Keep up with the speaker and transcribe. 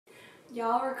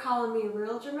Y'all were calling me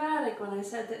real dramatic when I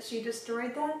said that she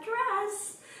destroyed that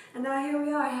dress. And now here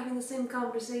we are having the same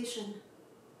conversation.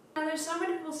 Now there's so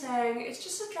many people saying, it's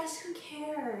just a dress, who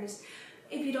cares?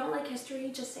 If you don't like history,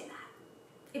 just say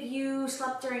that. If you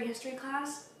slept during history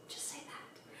class, just say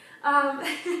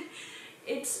that.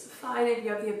 It's fine if you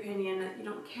have the opinion that you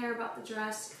don't care about the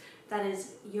dress. That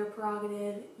is your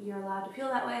prerogative. You're allowed to feel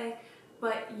that way.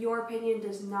 But your opinion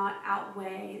does not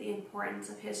outweigh the importance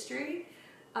of history.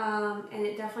 And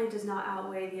it definitely does not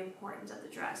outweigh the importance of the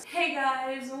dress. Hey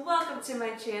guys, welcome to my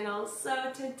channel.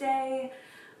 So today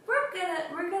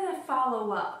we're gonna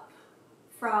follow up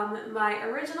from my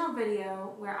original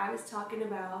video where I was talking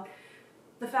about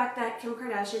the fact that Kim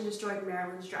Kardashian destroyed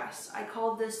Marilyn's dress. I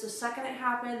called this the second it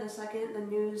happened, the second the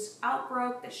news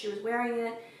outbroke that she was wearing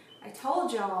it. I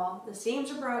told y'all the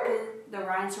seams are broken, the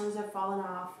rhinestones have fallen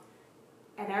off.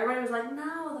 And everybody was like,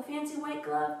 no, the fancy white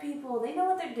glove people, they know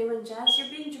what they're doing, Jess, you're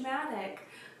being dramatic.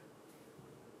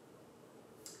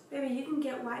 Baby, you can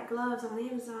get white gloves on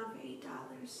Amazon for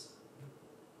 $8.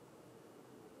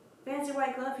 Fancy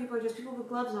white glove people are just people with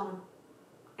gloves on.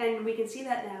 And we can see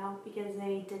that now because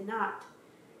they did not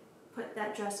put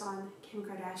that dress on Kim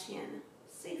Kardashian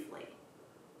safely.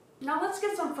 Now let's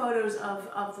get some photos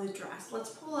of the dress. Let's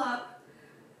pull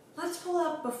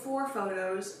up before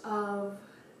photos of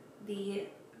the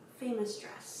famous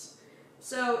dress.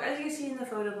 So as you can see in the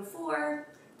photo before,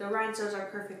 the rhinestones are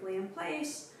perfectly in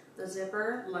place. The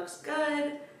zipper looks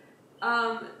good.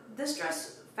 This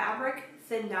dress fabric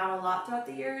thinned out a lot throughout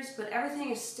the years, but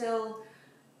everything is still,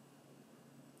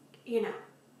 you know,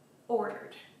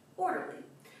 orderly.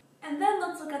 And then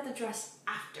let's look at the dress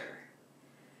after.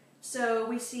 So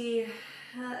we see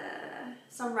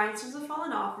some rhinestones have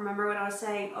fallen off. Remember what I was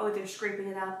saying? Oh, they're scraping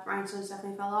it up. Rhinestones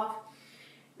definitely fell off.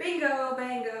 Bingo,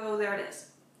 bango, there it is.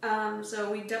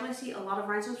 So we definitely see a lot of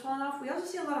rhinestones falling off. We also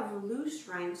see a lot of loose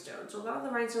rhinestones. So a lot of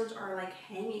the rhinestones are like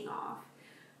hanging off.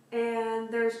 And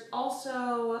there's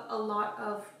also a lot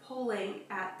of pulling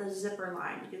at the zipper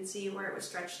line. You can see where it was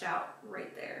stretched out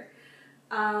right there.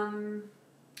 And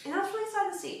that's really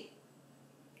sad to see.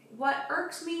 What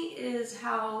irks me is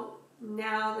how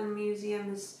now the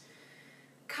museum is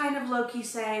kind of low-key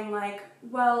saying like,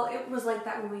 well, it was like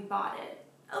that when we bought it.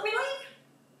 Oh, really?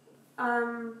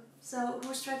 So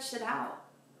who stretched it out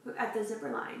at the zipper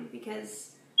line?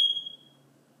 Because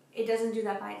it doesn't do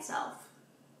that by itself.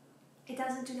 It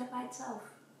doesn't do that by itself.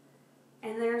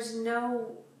 And there's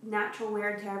no natural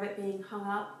wear and tear of it being hung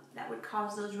up that would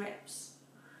cause those rips.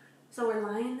 So we're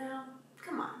lying now?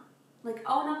 Come on. Like,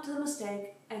 own up to the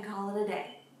mistake and call it a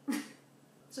day.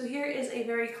 So here is a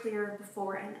very clear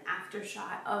before and after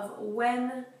shot of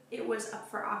when it was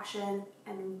up for auction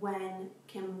and when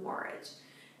Kim wore it.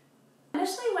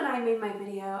 Initially, when I made my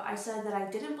video, I said that I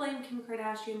didn't blame Kim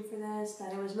Kardashian for this,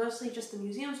 that it was mostly just the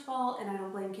museum's fault, and I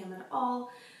don't blame Kim at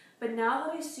all. But now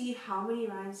that I see how many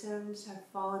rhinestones have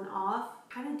fallen off,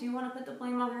 I kind of do want to put the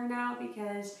blame on her now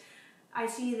because I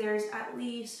see there's at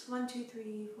least 1, 2,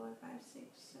 3, 4, 5, 6,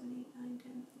 7, 8, 9,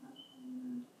 10,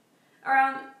 11,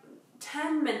 around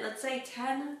 10, let's say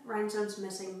 10 rhinestones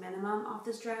missing minimum off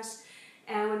this dress.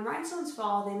 And when rhinestones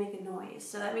fall, they make a noise.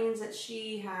 So that means that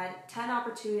she had 10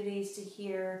 opportunities to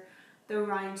hear the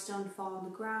rhinestone fall on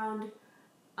the ground,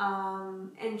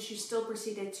 and she still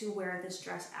proceeded to wear this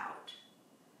dress out.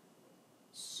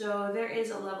 So there is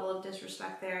a level of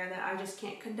disrespect there that I just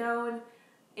can't condone,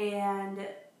 and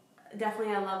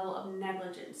definitely a level of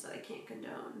negligence that I can't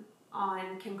condone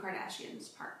on Kim Kardashian's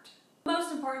part.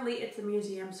 Most importantly, it's the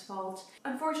museum's fault.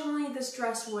 Unfortunately, this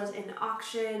dress was in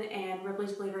auction and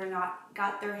Ripley's, believe it or not,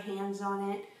 got their hands on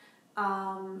it.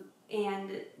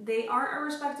 And they aren't a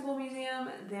respectable museum.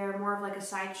 They're more of like a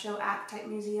sideshow act type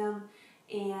museum.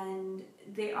 And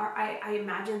they are, I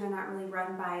imagine they're not really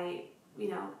run by, you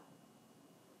know,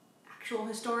 actual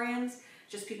historians,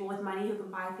 just people with money who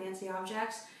can buy fancy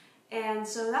objects. And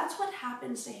so that's what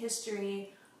happens to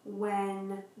history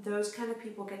when those kind of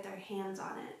people get their hands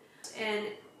on it. And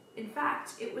in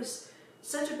fact, it was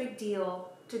such a big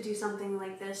deal to do something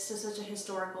like this to such a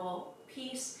historical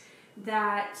piece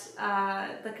that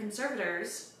the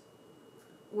conservators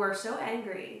were so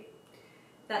angry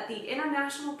that the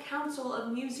International Council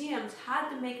of Museums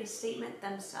had to make a statement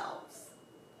themselves.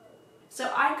 So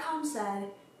ICOM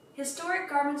said, historic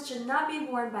garments should not be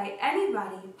worn by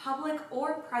anybody, public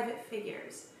or private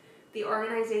figures. The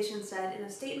organization said in a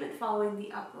statement following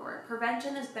the uproar,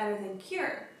 prevention is better than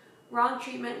cure. Wrong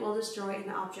treatment will destroy an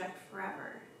object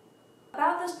forever.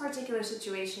 About this particular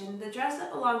situation, the dress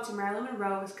that belonged to Marilyn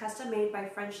Monroe was custom made by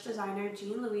French designer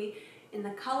Jean Louis in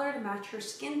the color to match her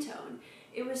skin tone.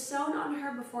 It was sewn on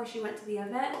her before she went to the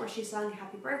event where she sung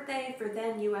Happy Birthday for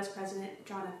then U.S. President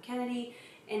John F. Kennedy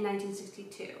in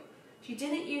 1962. She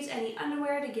didn't use any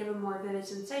underwear to give a more vivid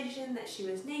sensation that she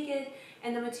was naked,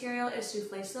 and the material is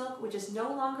souffle silk, which is no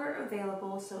longer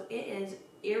available, so it is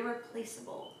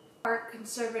irreplaceable. Art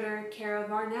conservator Cara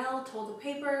Varnell told the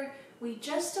paper, "We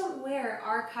just don't wear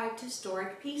archived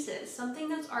historic pieces. Something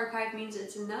that's archived means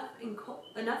it's enough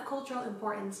cultural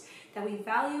importance that we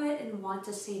value it and want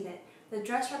to save it. The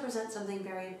dress represents something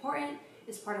very important.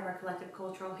 It's part of our collective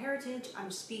cultural heritage.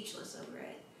 I'm speechless over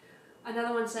it."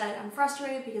 Another one said, "I'm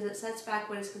frustrated because it sets back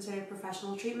what is considered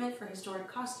professional treatment for historic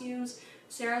costumes."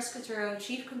 Sarah Scaturo,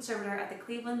 chief conservator at the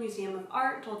Cleveland Museum of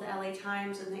Art, told the LA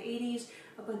Times in the 80s,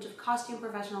 "A bunch of costume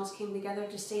professionals came together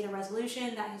to state a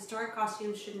resolution that historic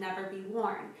costumes should never be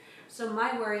worn. So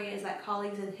my worry is that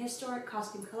colleagues in historic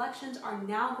costume collections are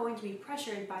now going to be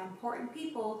pressured by important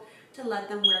people to let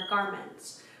them wear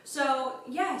garments." So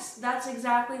yes, that's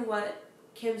exactly what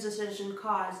Kim's decision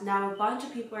caused. Now a bunch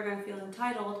of people are going to feel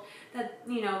entitled that,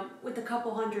 you know, with a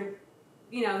couple hundred,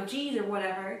 you know, G's or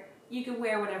whatever, you can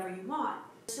wear whatever you want.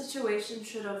 The situation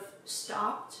should have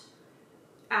stopped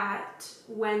at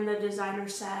when the designer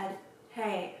said,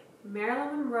 "Hey,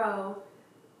 Marilyn Monroe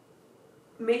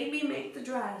made me make the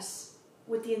dress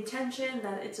with the intention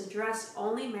that it's a dress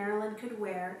only Marilyn could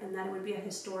wear and that it would be a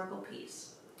historical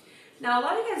piece." Now, a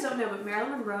lot of you guys don't know, but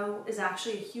Marilyn Monroe was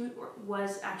actually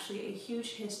a huge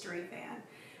history fan,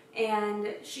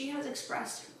 and she has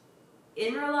expressed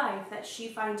in her life that she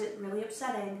finds it really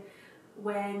upsetting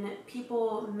when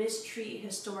people mistreat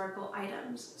historical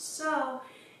items. So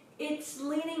it's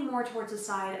leaning more towards the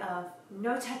side of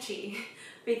no touchy,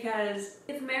 because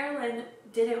if Marilyn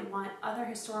didn't want other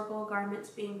historical garments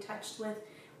being touched with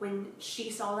when she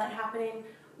saw that happening,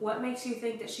 what makes you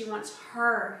think that she wants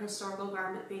her historical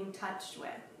garment being touched with?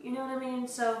 You know what I mean?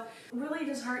 So really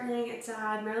disheartening, it's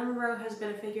sad. Marilyn Monroe has been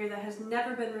a figure that has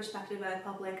never been respected by the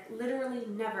public, literally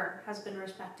never has been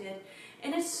respected.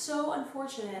 And it's so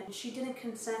unfortunate. She didn't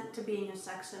consent to being a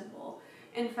sex symbol.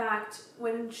 In fact,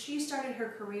 when she started her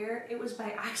career, it was by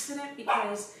accident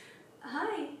because,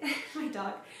 hi, my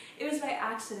dog. It was by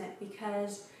accident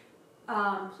because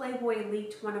Playboy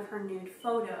leaked one of her nude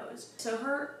photos. So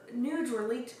her nudes were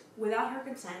leaked without her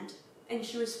consent, and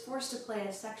she was forced to play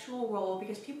a sexual role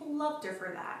because people loved her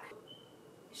for that.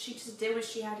 She just did what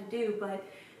she had to do, but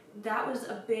that was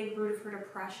a big root of her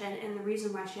depression, and the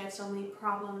reason why she had so many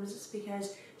problems is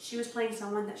because she was playing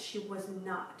someone that she was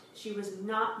not. She was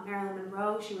not Marilyn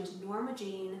Monroe, she was Norma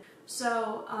Jean.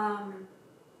 So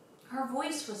her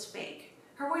voice was fake.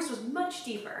 Her voice was much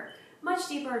deeper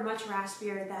and much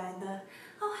raspier than the,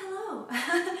 "Oh,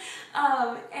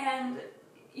 hello." And,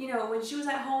 you know, when she was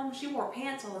at home, she wore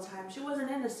pants all the time. She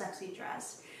wasn't in a sexy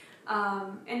dress.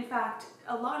 In fact,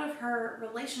 a lot of her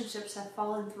relationships have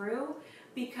fallen through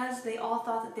because they all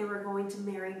thought that they were going to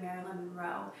marry Marilyn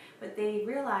Monroe, but they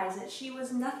realized that she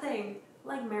was nothing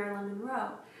like Marilyn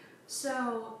Monroe.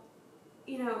 So,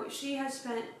 you know, she has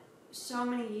spent so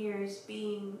many years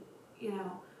being, you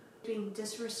know, being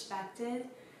disrespected,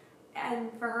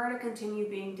 and for her to continue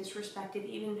being disrespected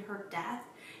even in her death,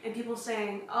 and people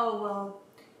saying, "Oh, well,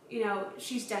 you know,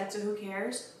 she's dead, so who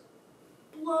cares?"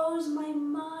 blows my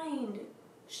mind.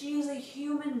 She is a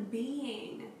human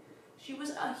being. She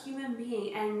was a human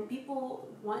being, and people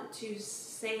want to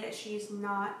say that she's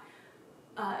not,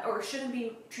 or shouldn't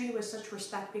be treated with such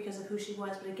respect because of who she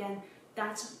was, but again,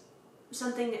 that's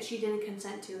something that she didn't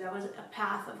consent to. That was a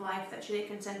path of life that she didn't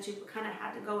consent to, but kind of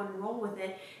had to go and roll with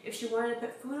it if she wanted to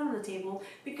put food on the table,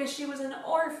 because she was an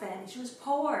orphan, she was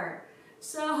poor.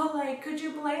 So, like, could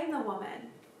you blame the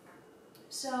woman?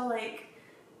 So, like,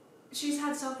 she's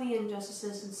had so many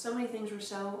injustices, and so many things were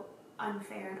so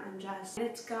unfair and unjust, and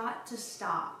it's got to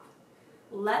stop.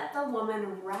 Let the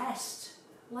woman rest.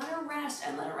 Let her rest,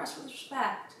 and let her rest with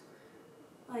respect.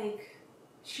 Like,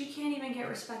 she can't even get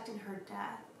respect in her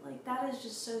death. Like, that is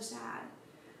just so sad.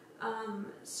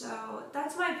 So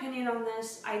that's my opinion on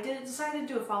this. I decided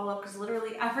to do a follow-up because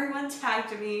literally everyone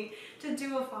tagged me to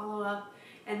do a follow-up,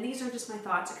 and these are just my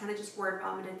thoughts. I kind of just word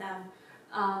vomited them.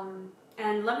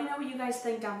 And let me know what you guys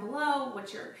think down below.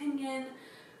 What's your opinion?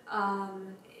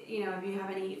 You know, if you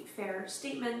have any fair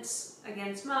statements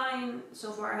against mine.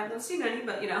 So far I haven't seen any,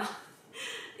 but you know,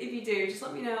 if you do, just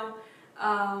let me know.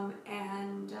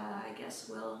 I guess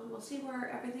we'll see where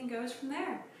everything goes from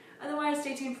there. Otherwise,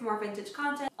 stay tuned for more vintage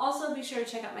content. Also, be sure to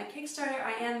check out my Kickstarter.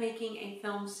 I am making a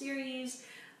film series,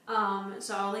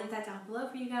 so I'll link that down below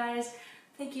for you guys.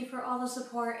 Thank you for all the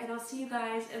support, and I'll see you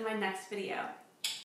guys in my next video.